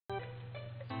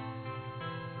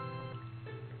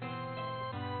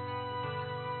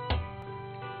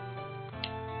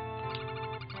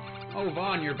Oh,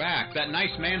 Vaughn, you're back. That nice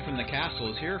man from the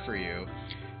castle is here for you.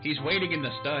 He's waiting in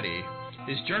the study.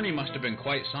 His journey must have been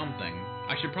quite something.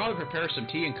 I should probably prepare some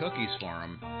tea and cookies for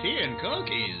him. Tea and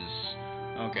cookies?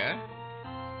 Okay.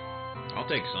 I'll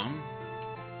take some.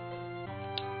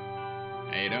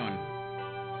 How you doing?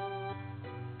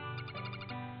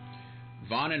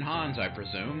 Vaughn and Hans, I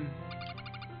presume?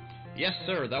 Yes,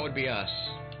 sir, that would be us.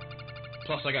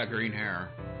 Plus, I got green hair.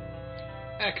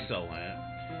 Excellent.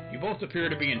 You both appear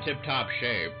to be in tip-top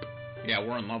shape. Yeah,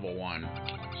 we're in level 1,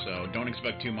 so don't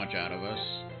expect too much out of us.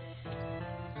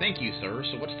 Thank you, sir.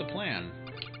 So what's the plan?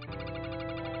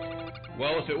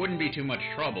 Well, if it wouldn't be too much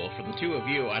trouble, for the two of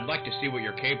you, I'd like to see what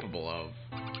you're capable of.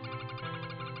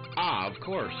 Ah, of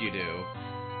course you do.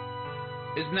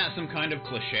 Isn't that some kind of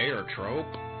cliché or trope?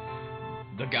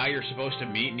 The guy you're supposed to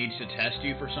meet needs to test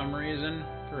you for some reason?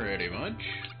 Pretty much.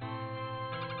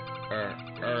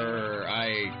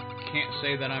 I can't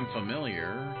say that I'm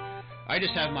familiar. I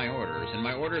just have my orders, and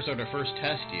my orders are to first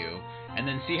test you, and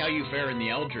then see how you fare in the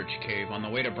Eldritch Cave on the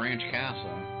way to Branch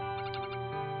Castle.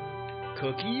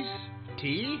 Cookies?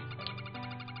 Tea?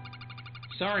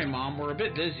 Sorry, Mom, we're a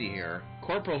bit busy here.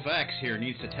 Corporal Vex here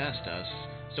needs to test us,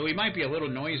 so we might be a little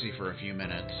noisy for a few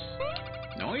minutes.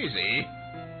 Noisy?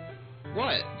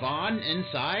 What, Vaughn,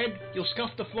 inside? You'll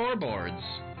scuff the floorboards,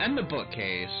 and the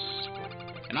bookcase.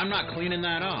 And I'm not cleaning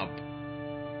that up.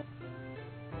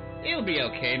 It'll be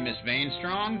okay, Miss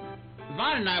Vainstrong.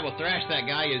 Vaughn and I will thrash that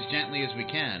guy as gently as we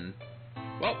can.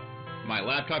 Well, my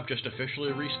laptop just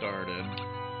officially restarted.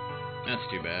 That's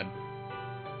too bad.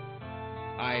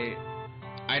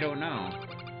 I don't know.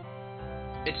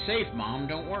 It's safe, Mom,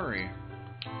 don't worry.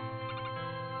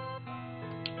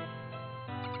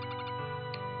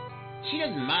 She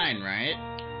doesn't mind, right?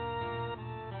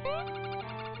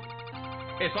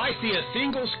 If I see a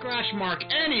single scratch mark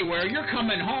anywhere, you're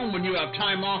coming home when you have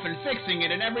time off and fixing it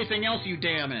and everything else you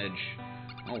damage.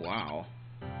 Oh, wow.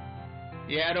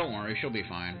 Yeah, don't worry, she'll be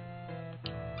fine.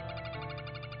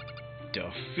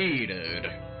 Defeated.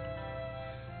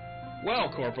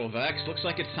 Well, Corporal Vex, looks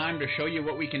like it's time to show you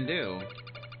what we can do.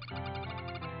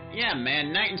 Yeah,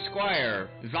 man, Knight and Squire.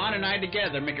 Vaughn and I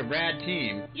together make a rad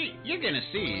team. You're gonna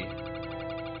see.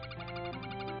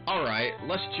 Alright,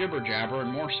 less jibber-jabber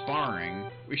and more sparring.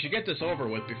 We should get this over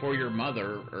with before your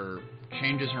mother,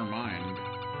 changes her mind.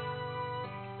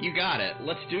 You got it.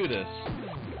 Let's do this.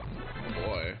 Oh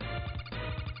boy.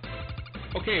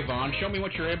 Okay, Vaughn, show me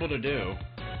what you're able to do.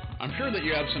 I'm sure that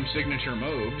you have some signature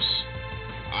moves.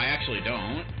 I actually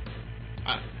don't.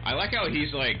 I like how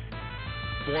he's like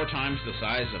 4 times the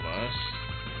size of us.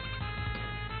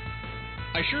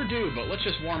 I sure do, but let's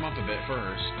just warm up a bit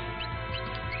first.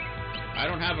 I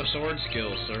don't have a sword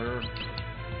skill, sir.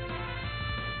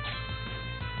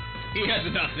 He has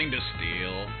nothing to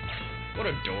steal. What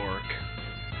a dork.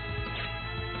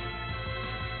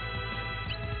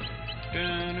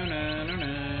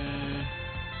 Da-na-na-na-na.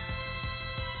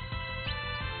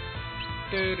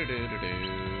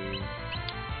 Do-do-do-do-do.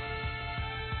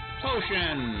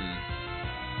 Potion!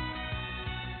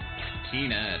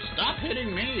 Tina, stop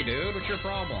hitting me, dude. What's your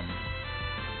problem?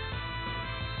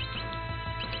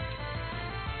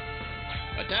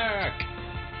 Attack!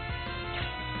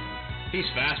 He's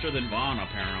faster than Vaughn,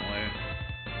 apparently.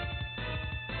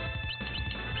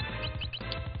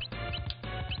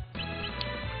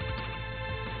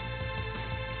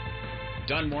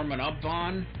 Done warming up,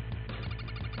 Vaughn?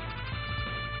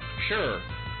 Sure.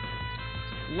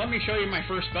 Let me show you my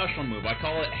first special move. I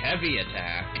call it Heavy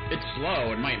Attack. It's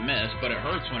slow and might miss, but it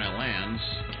hurts when it lands.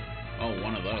 Oh,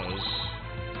 one of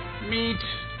those. Meat!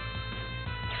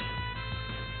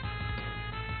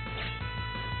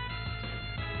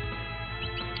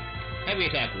 Heavy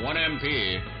Attack, 1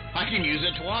 MP. I can use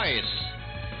it twice.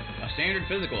 A standard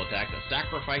physical attack that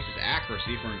sacrifices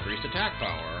accuracy for increased attack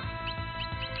power.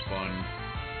 Fun.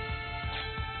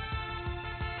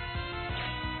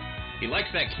 He likes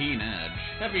that keen edge.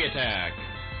 Heavy Attack.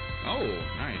 Oh,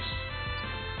 nice.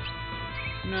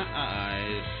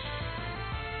 Nice.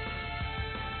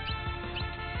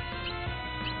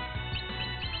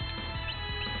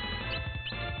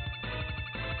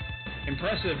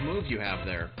 Impressive move you have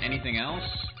there. Anything else?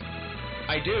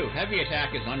 I do. Heavy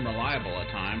Attack is unreliable at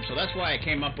times, so that's why I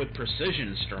came up with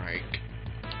Precision Strike.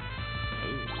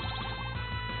 Ooh.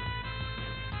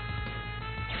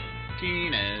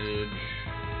 Keen Edge.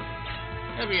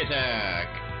 Heavy Attack.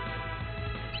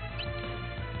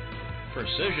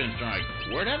 Precision Strike.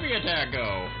 Where'd Heavy Attack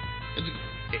go?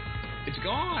 It's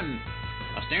gone.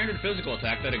 A standard physical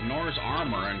attack that ignores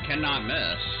armor and cannot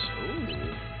miss. Ooh.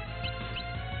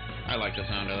 I like the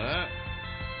sound of that.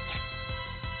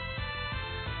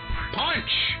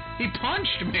 Punch! He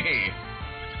punched me!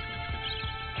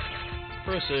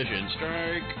 Precision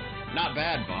strike. Not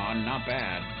bad, Vaughn, not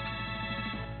bad.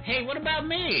 Hey, what about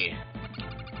me?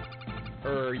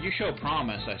 You show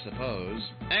promise, I suppose.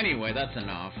 Anyway, that's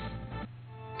enough.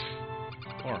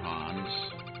 Poor Hans.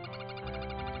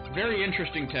 Very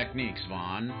interesting techniques,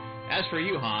 Vaughn. As for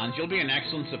you, Hans, you'll be an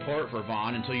excellent support for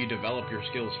Vaughn until you develop your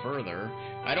skills further.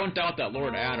 I don't doubt that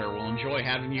Lord Adder will enjoy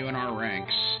having you in our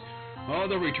ranks. Oh,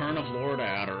 the return of Lord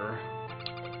Adder.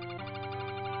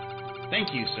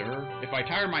 Thank you, sir. If I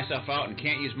tire myself out and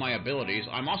can't use my abilities,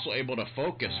 I'm also able to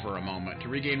focus for a moment to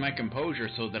regain my composure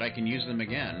so that I can use them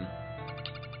again.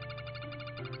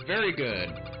 Very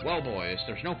good. Well, boys,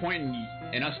 there's no point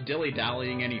in us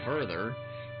dilly-dallying any further.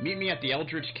 Meet me at the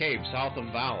Eldritch Cave south of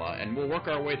Vala, and we'll work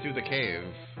our way through the cave.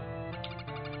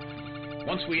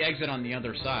 Once we exit on the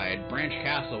other side, Branch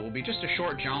Castle will be just a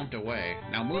short jaunt away.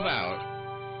 Now move out.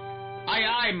 Aye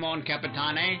aye, Mon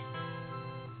Capitane.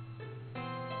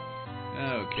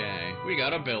 Okay, we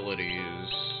got abilities.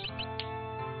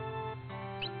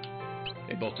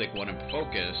 They both take 1 in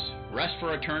focus. Rest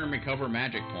for a turn and recover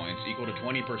magic points equal to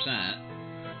 20%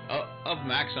 of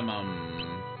maximum.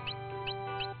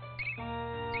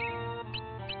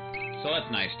 So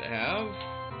that's nice to have.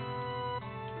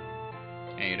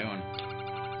 How you doing?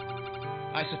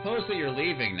 I suppose that you're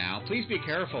leaving now. Please be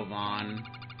careful, Vaughn.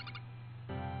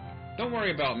 Don't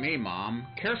worry about me, Mom.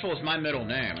 Careful is my middle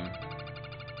name.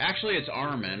 Actually, it's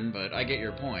Armin, but I get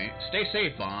your point. Stay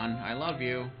safe, Vaughn. I love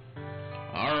you.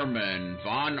 Armin.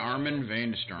 Von Armin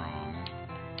Vainstrong.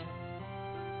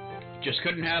 Just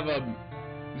couldn't have a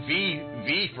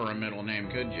V for a middle name,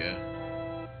 could you?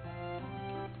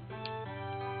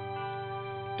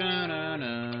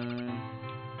 Da-na-na.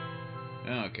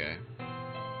 Okay.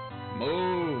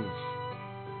 Move.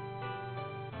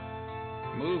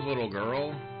 Move, little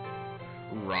girl.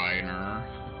 Reiner.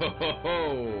 Ho ho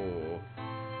ho.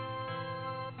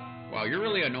 Wow, you're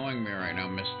really annoying me right now,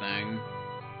 Miss Thing.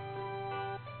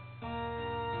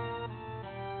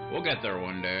 We'll get there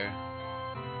one day.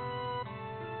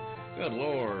 Good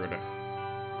lord.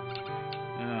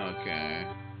 Okay.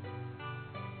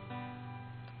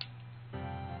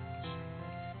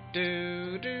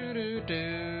 Do do do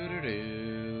do do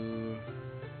do.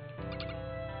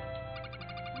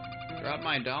 Drop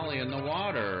my dolly in the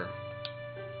water.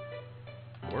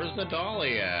 Where's the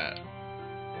dolly at?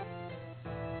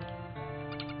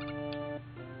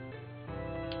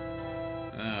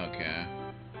 Okay.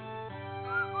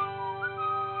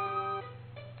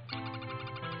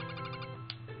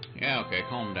 Yeah, okay,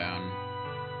 calm down.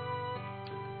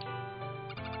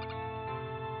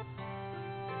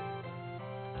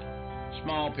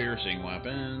 Small piercing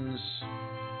weapons.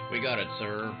 We got it,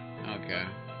 sir. Okay.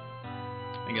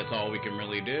 I think that's all we can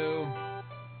really do.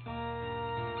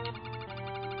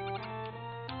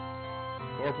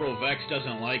 Corporal Vex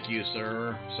doesn't like you,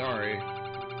 sir. Sorry.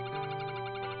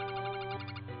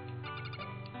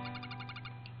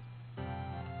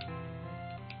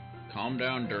 Calm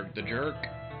down, Dirk the Jerk.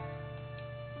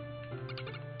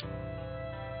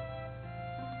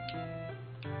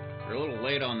 You're a little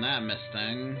late on that, Miss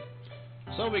Thing.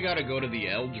 So we gotta go to the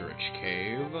Eldritch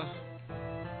Cave.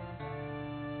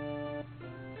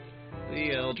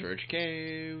 The Eldritch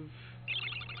Cave.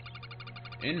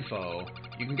 Info.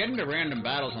 You can get into random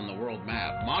battles on the world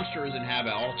map. Monsters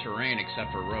inhabit all terrain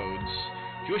except for roads.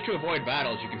 If you wish to avoid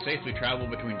battles, you can safely travel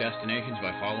between destinations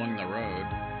by following the road.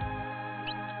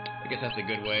 I guess that's a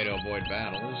good way to avoid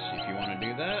battles, if you want to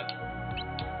do that.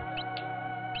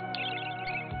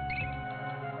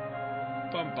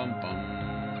 Bum bum bum.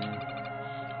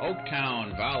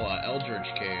 Oaktown, Vala,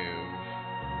 Eldritch Cave.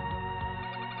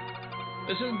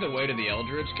 This isn't the way to the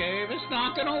Eldritch Cave. It's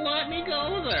not gonna let me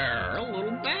go there, a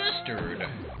little bastard.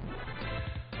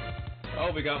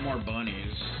 Oh, we got more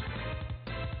bunnies.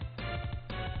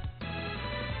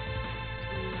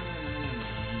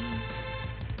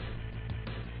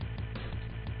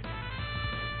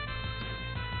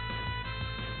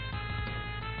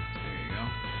 There you go.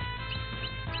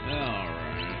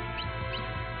 Alright.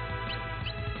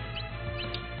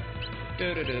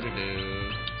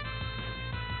 Do-do-do-do-do.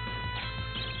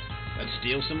 Let's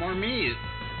steal some more meat.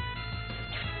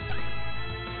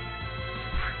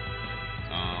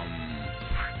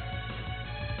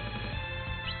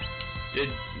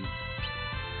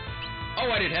 Oh,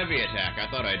 I did heavy attack. I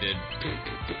thought I did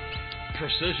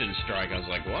precision strike. I was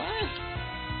like, what?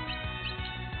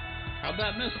 How'd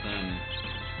that miss then?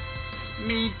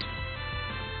 Meat.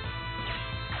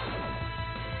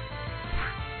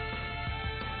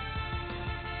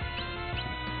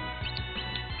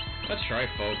 Let's try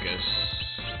focus.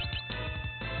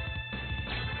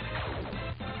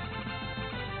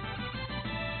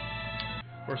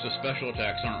 course, the special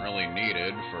attacks aren't really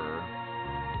needed for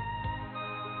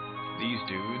these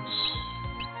dudes.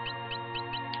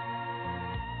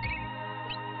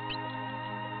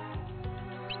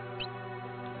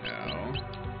 No.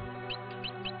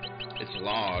 It's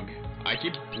log. I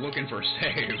keep looking for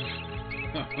save.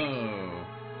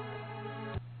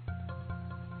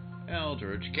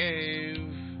 Eldritch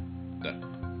Cave.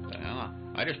 The hell?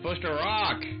 I just pushed a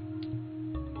rock. I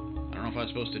don't know if I was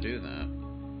supposed to do that.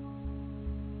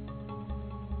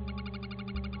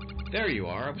 There you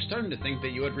are. I was starting to think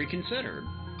that you had reconsidered.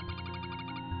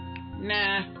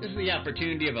 Nah, this is the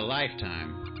opportunity of a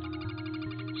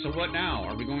lifetime. So what now?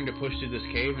 Are we going to push through this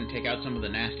cave and take out some of the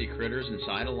nasty critters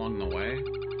inside along the way?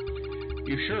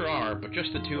 You sure are, but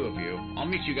just the two of you. I'll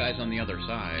meet you guys on the other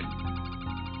side.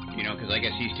 You know, because I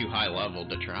guess he's too high level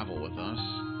to travel with us.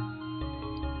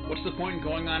 What's the point in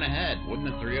going on ahead? Wouldn't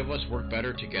the three of us work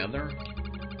better together?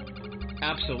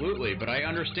 Absolutely, but I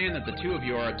understand that the two of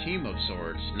you are a team of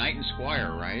sorts, knight and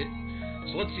squire, right?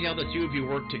 So let's see how the two of you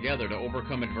work together to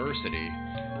overcome adversity.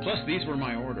 Plus, these were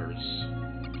my orders.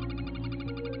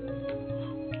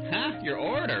 Huh? Your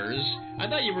orders? I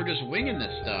thought you were just winging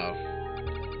this stuff.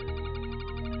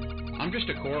 I'm just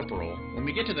a corporal. When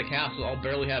we get to the castle, I'll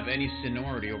barely have any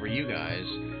seniority over you guys.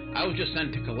 I was just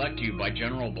sent to collect you by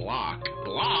General Block.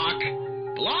 Block?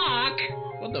 Block?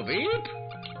 What the beep?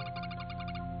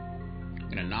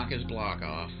 Gonna knock his block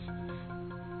off.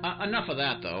 Enough of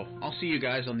that, though. I'll see you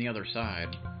guys on the other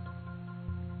side.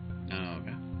 Oh,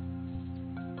 okay.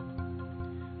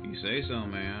 You say so,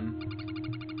 man.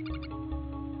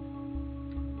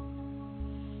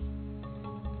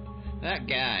 That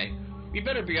guy. We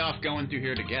better be off going through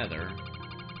here together.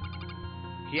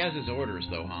 He has his orders,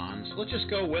 though, Hans. Let's just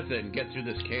go with it and get through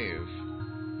this cave.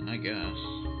 I guess.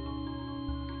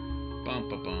 Bum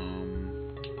ba bum.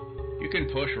 You can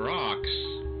push rocks.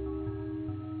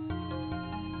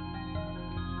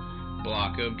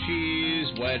 Block of cheese,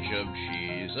 wedge of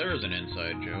cheese. There's an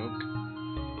inside joke.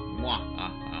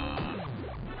 Mwah-ha-ha.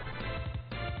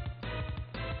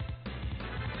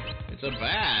 It's a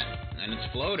bat, and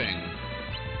it's floating.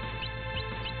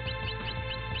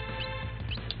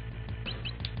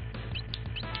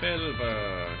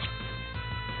 Silver.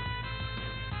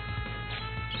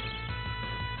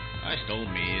 I stole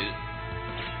meat.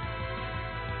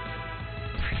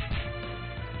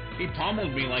 He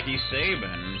pummeled me like he's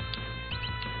Saban.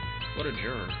 What a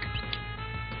jerk.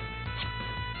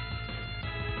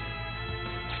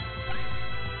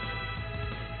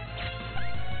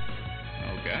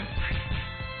 Okay.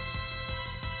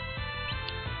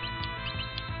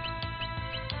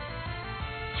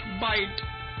 Bite.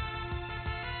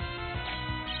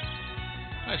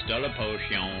 I stole a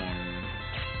potion.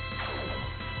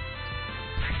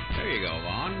 There you go,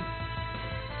 Vaughn.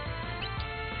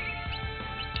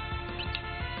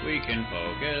 We can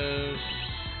focus.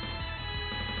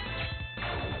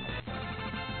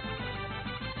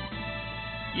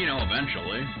 You know,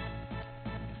 eventually.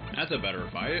 That's a better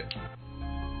fight.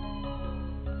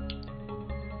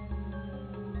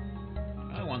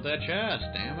 I want that chest,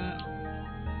 damn it.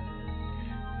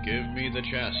 Give me the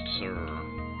chest, sir.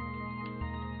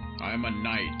 I'm a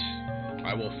knight.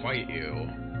 I will fight you.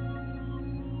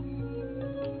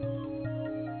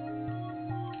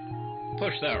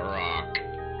 Push that rock.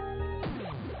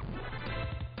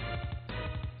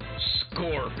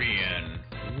 Scorpion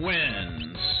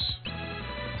wins.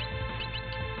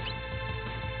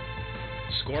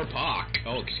 Scorpock.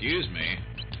 Oh, excuse me.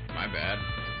 My bad.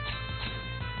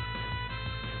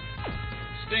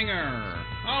 Stinger.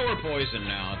 Oh, we're poisoned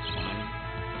now. It's fun.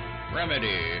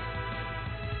 Remedy.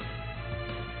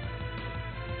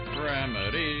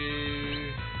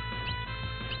 Remedy.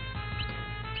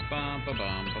 Bum ba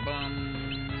bum ba bum.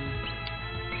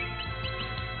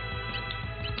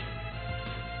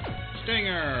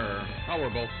 Stinger. Oh, we're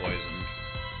both poisoned.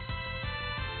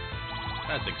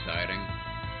 That's exciting.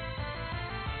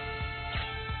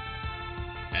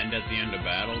 End at the end of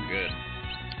battle. Good.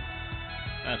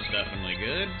 That's definitely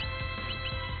good.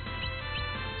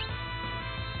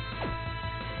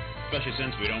 Especially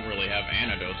since we don't really have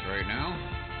antidotes right now.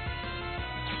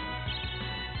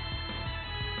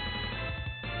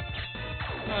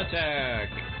 Attack!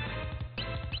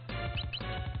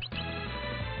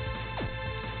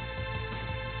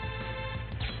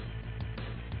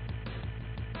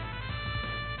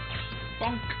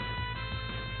 Bonk!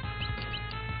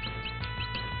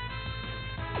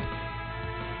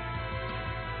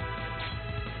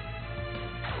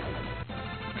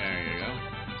 There you go.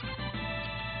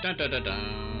 Dun dun dun dun.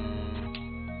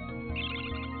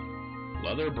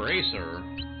 Leather bracer.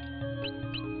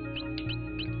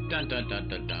 Dun dun dun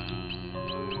dun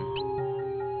dun.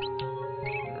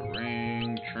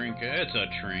 trinket. It's a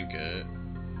trinket.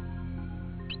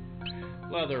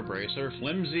 Leather bracer.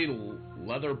 Flimsy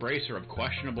leather bracer of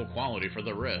questionable quality for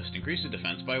the wrist. Increases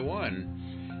defense by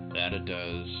 1. That it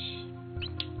does.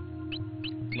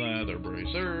 Leather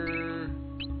bracer.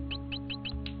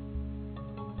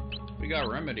 We got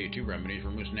remedy. 2 remedies.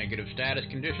 Removes negative status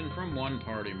condition from 1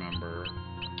 party member.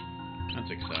 That's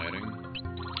exciting.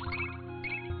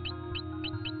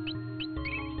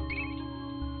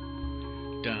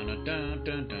 Dun dun dun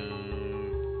dun dun.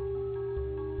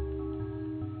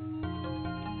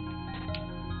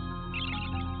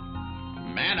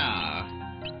 Mana.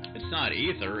 It's not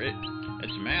ether.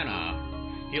 It's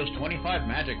mana. Heals 25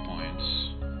 magic points.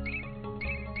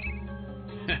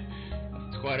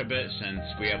 It's quite a bit since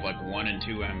we have like 1 and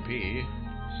 2 MP.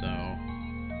 So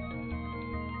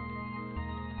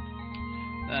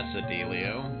that's a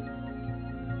dealio.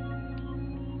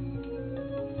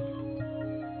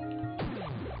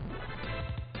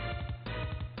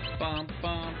 Bum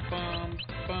bum bum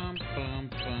bum bum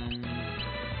bum.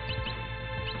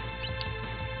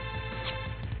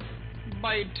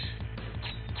 Bite.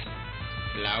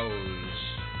 Blows.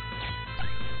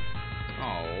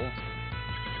 Oh.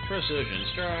 Precision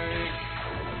strike.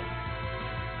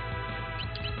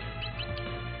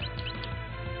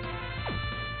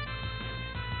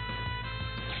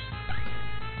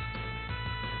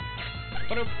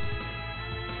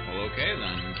 Well, okay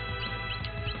then.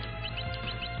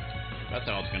 That's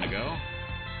how it's gonna go.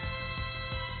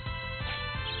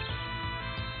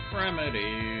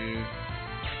 Remedy.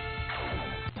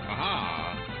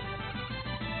 Aha!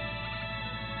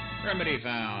 Remedy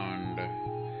found.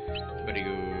 Very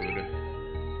good.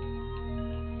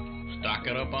 Stock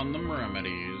it up on them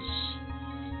remedies.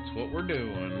 That's what we're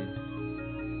doing.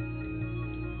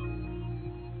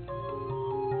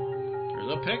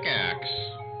 There's a pickaxe.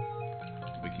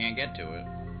 We can't get to it.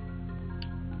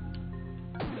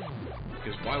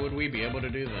 Because why would we be able to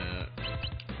do that?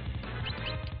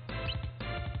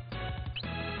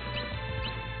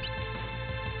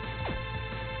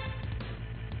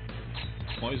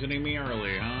 Poisoning me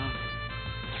early, huh?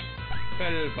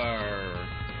 Bell bar.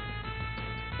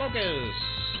 Focus.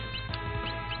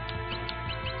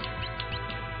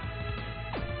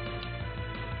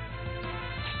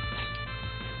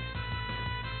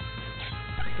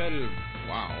 Bell.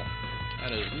 Wow.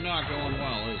 That is not going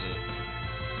well, is it?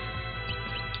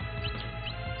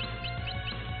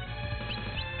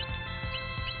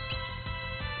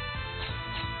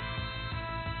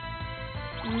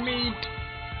 Meat.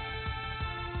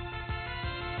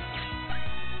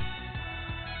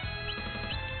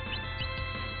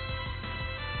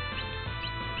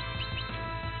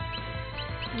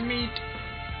 Meat.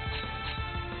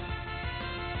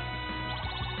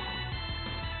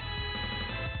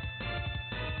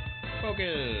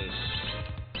 Focus.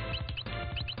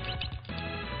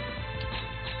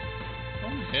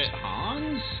 Don't hit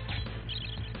Hans.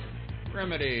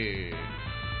 Remedy.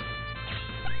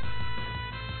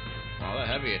 Wow, that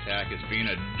heavy attack is being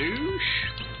a douche.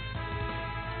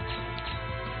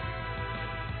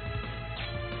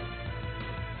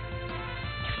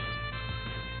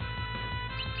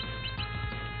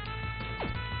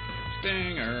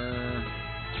 Stinger.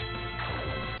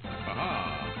 Aha.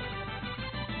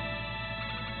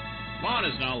 Mon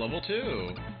is now level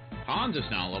 2. Hans is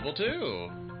now level 2.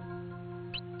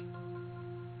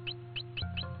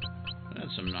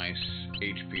 That's some nice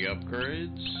HP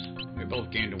upgrades. We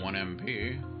both gained 1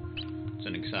 MP. It's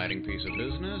an exciting piece of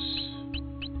business.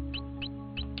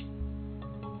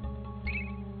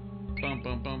 Bum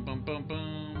bum bum bum bum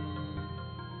bum.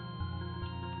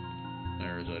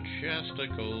 There's a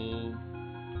chesticle.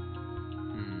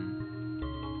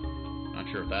 Not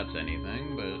sure if that's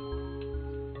anything, but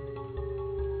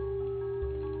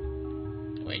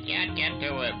we can't get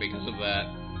to it because of that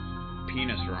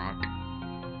penis rock.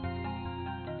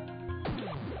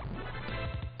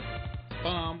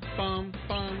 Bum bum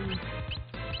bum.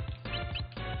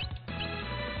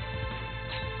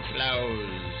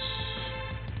 Blows.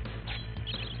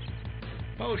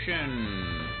 Potion.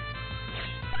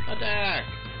 Attack.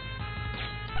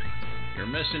 You're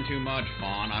missing too much,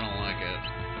 Fawn. I don't like it.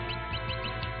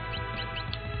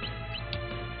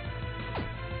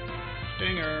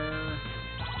 Stinger.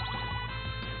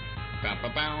 Bow bow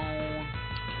bow.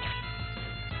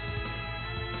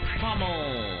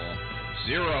 Pummel.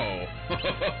 0.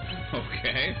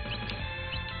 Okay.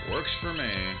 Works for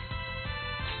me.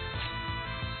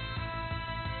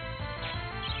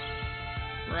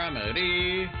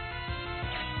 Remedy.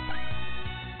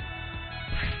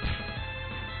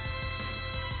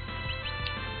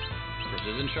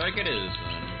 Precision strike it is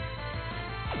then.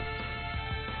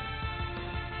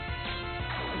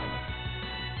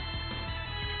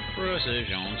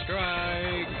 Precision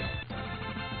strike.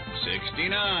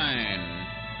 69.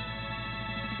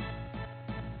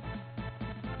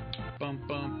 Bum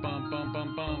bum bum bum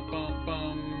bum bum bum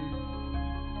bum.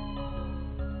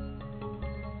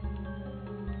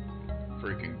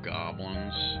 Freaking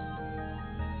goblins.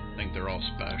 Think they're all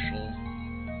special.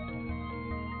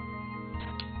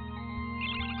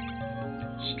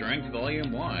 Strength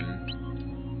Volume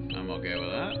 1. I'm okay with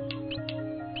that.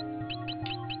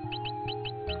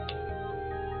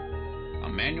 A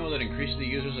manual that increases the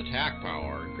user's attack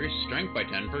power. Increases strength by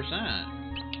 10%.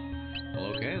 Well,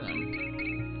 okay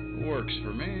then. Works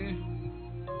for me.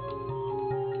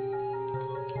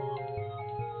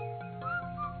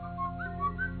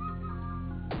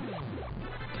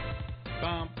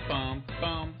 Bum bum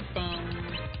bum bum.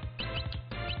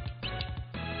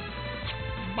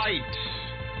 Bite.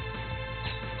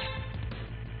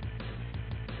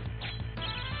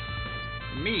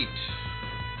 Meat.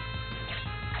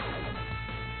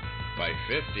 By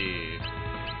 50.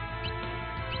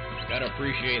 Gotta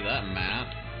appreciate that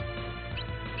math.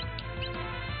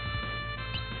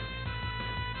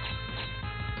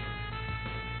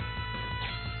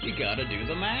 You gotta do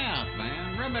the math,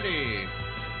 man. Remedy.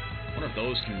 I wonder if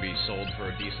those can be sold for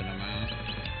a decent amount.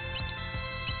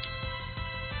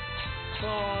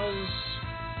 Claws.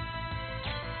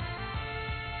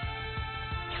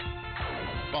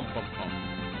 Bum bum bum.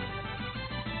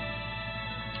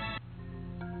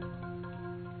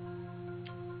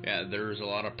 Yeah, there's a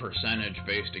lot of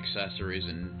percentage-based accessories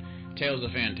in Tales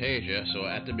of Fantasia, so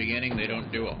at the beginning they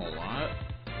don't do a whole lot.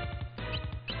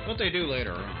 But they do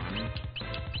later on.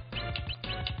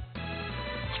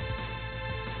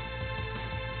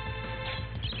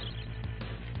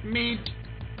 Meat.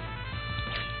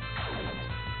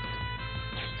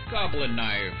 Goblin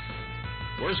knife.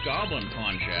 Where's Goblin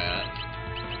Punch at?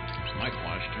 That's my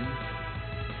question.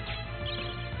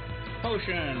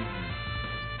 Potion.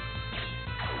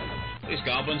 These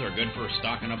goblins are good for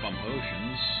stocking up on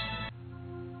potions.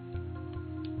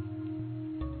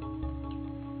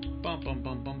 Bum bum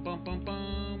bum bum bum bum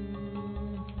bum.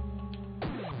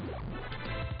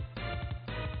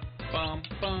 Bum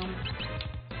bum.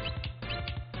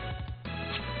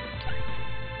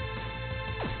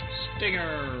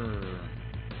 Stinger.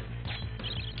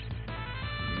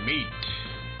 Meat.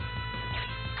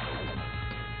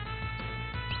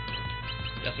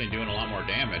 Definitely doing a lot more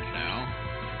damage now.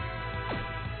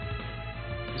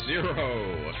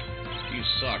 0. You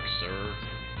suck, sir.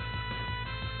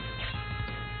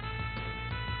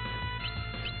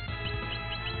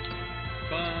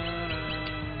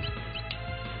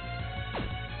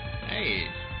 Hey,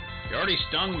 you already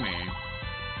stung me.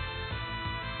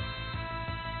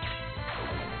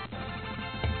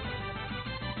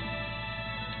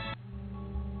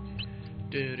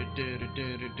 Do do do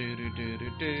do do do do do do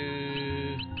do.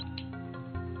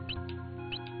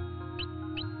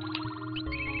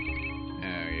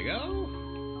 There you go.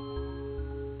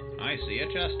 I see a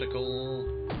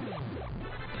chesticle.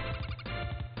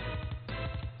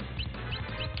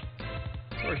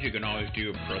 Of course, you can always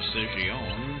do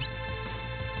precision.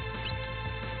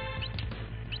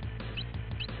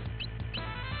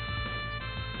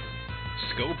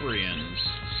 Scoprians.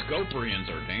 Scoprians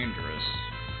are dangerous.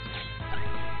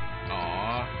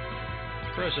 Aw.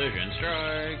 Precision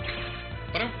strike.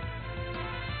 Ba-dum.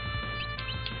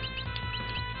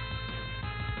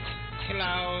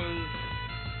 Hello.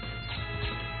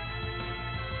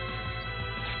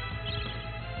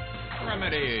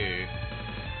 Remedy.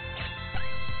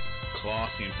 Claw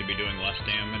seems to be doing less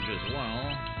damage as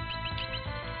well.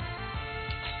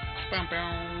 Bum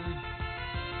bum.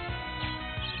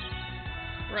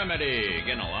 Remedy.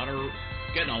 Getting a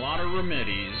lot of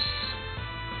remedies.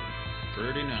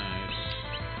 Pretty nice.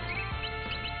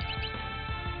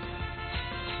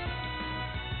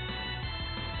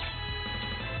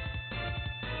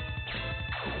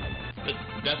 It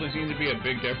definitely seems to be a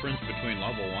big difference between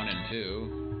level 1 and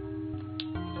 2,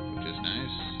 which is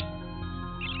nice.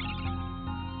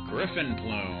 Griffin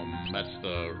Plume. That's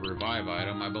the revive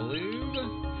item, I believe.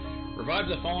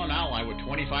 Revives a fallen ally with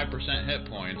 25% hit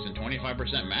points and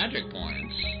 25% magic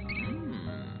points.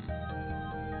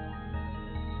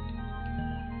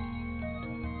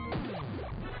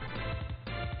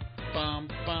 Bum,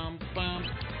 bum, bum.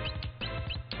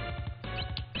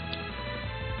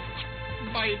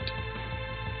 Bite.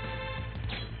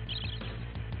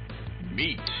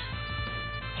 Meat.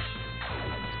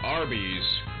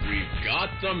 Arby's. We've got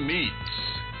the meats.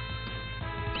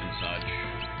 And such.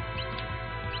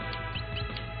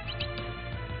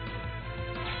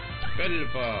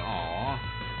 Belva. Aww.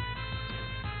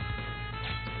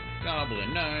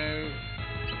 Goblin knife.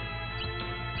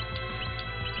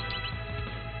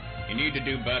 You need to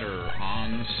do better,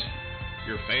 Hans.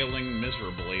 You're failing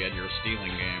miserably at your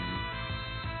stealing game.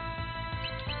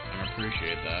 I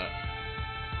appreciate that.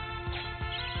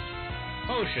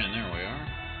 Potion, there we are.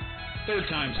 Third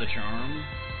time's the charm.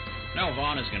 Now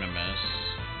Vaughn is gonna miss.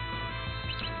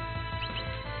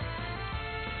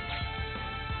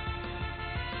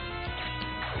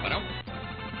 Ba-dum.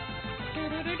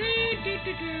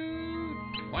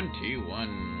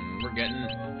 21. We're getting...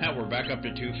 Hell, we're back up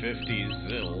to 250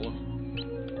 zil.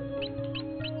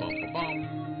 Bum-ba-bum.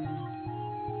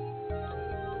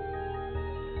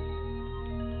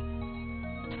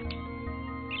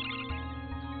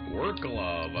 Work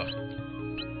glove.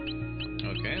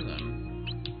 Okay, then.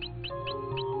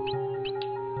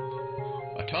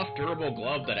 A tough, durable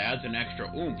glove that adds an extra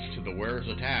oomph to the wearer's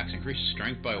attacks. Increases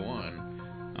strength by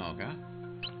 1. Okay.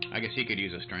 I guess he could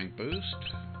use a strength boost.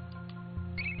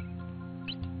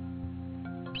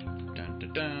 Dun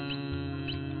dun dun.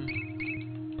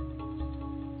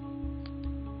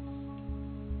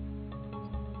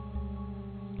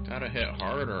 Gotta hit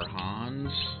harder,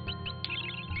 Hans.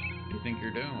 What do you think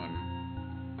you're doing?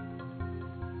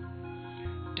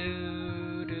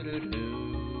 Do do do do.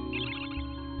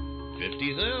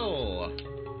 50 zil.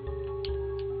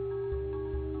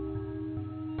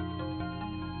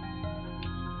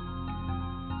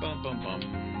 Bum bum bum.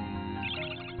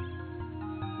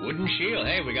 Wooden shield.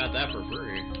 Hey, we got that for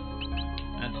free.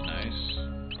 That's nice.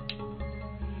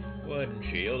 Wooden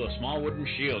shield. A small wooden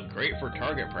shield. Great for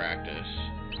target practice.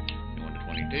 1 to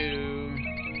 22.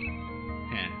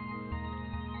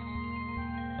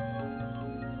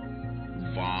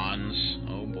 Vaughn's.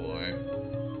 Oh boy.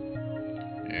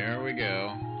 There we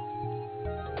go.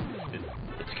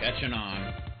 It's catching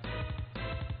on.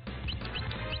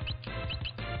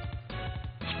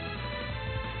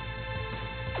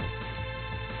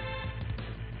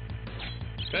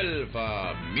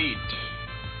 Belva meat.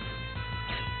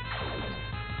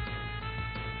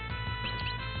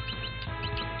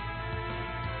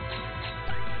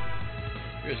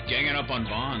 We're just ganging up on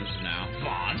Vaughn's now.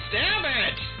 Vaughn's, damn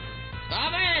it!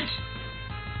 Stop it!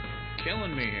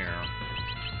 Killing me here.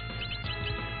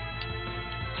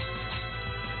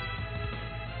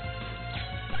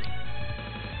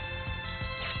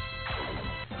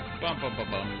 Bum bum bum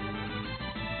bum.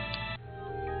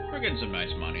 We're getting some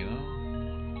nice money though.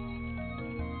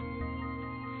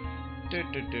 Do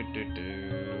do do do do.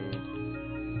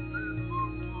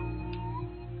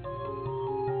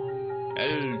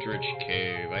 Eldritch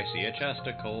Cave. I see a chest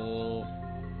of coal.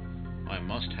 I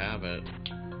must have it.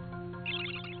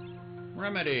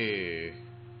 Remedy.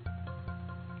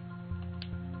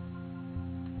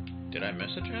 Did I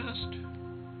miss a chest?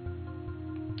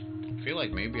 I feel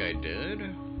like maybe I did.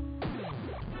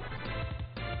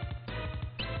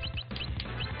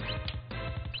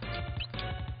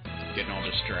 Getting all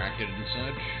distracted and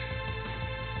such.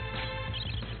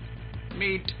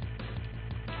 Meat.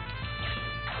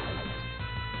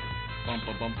 Bum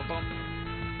bum bum bum.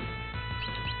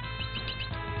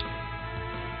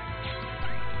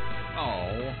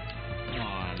 Oh, come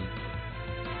on.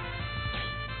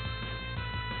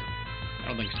 I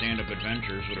don't think Stand-Up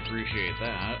Adventures would appreciate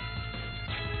that.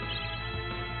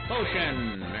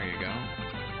 Potion! There you go.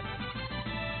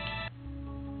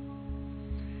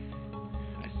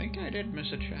 I think I did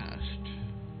miss a chest.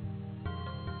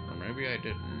 Or maybe I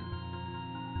didn't.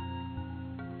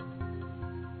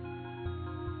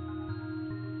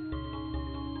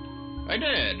 I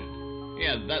did!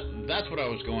 Yeah, that's what I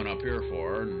was going up here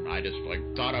for, and I just, like,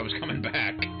 thought I was coming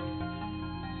back.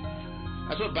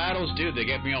 That's what battles do, they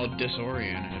get me all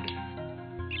disoriented.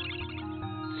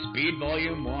 Speed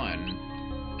Volume 1.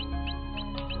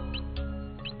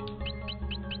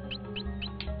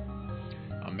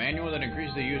 A manual that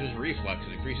increases the user's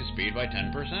reflexes, increases speed by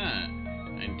 10%.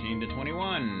 19 to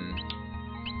 21.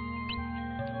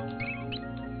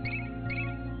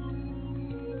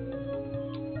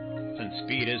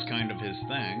 Speed is kind of his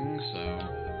thing, so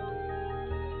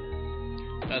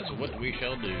that's what we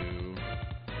shall do.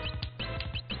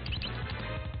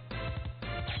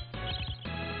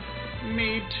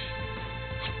 Meat.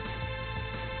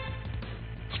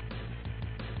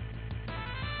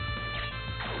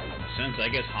 Since I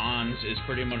guess Hans is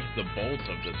pretty much the bolt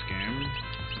of this game.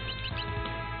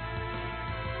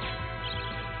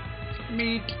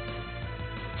 Meat.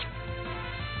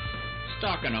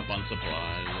 Stocking up on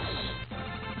supplies.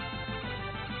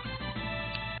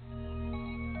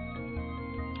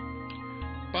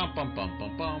 Bum bum bum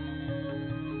bum bum.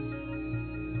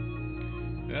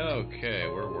 Okay,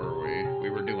 where were we? We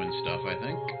were doing stuff, I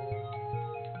think.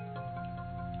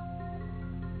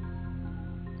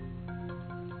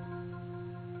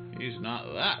 He's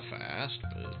not that fast,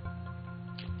 but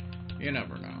you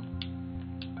never know.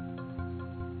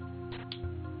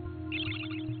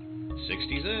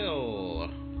 60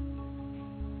 Zill!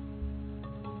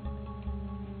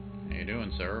 How you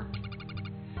doing, sir?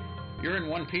 You're in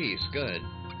one piece, good.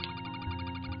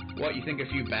 What, you think a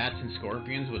few bats and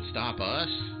scorpions would stop us?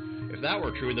 If that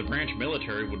were true, the branch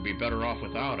military would be better off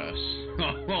without us.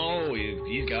 Oh,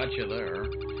 he's got you there.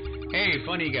 Hey,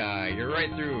 funny guy, you're right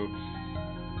through.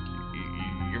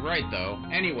 You're right, though.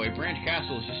 Anyway, Branch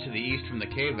Castle is just to the east from the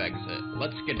cave exit.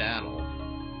 Let's skedaddle.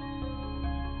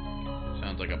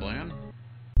 Sounds like a plan.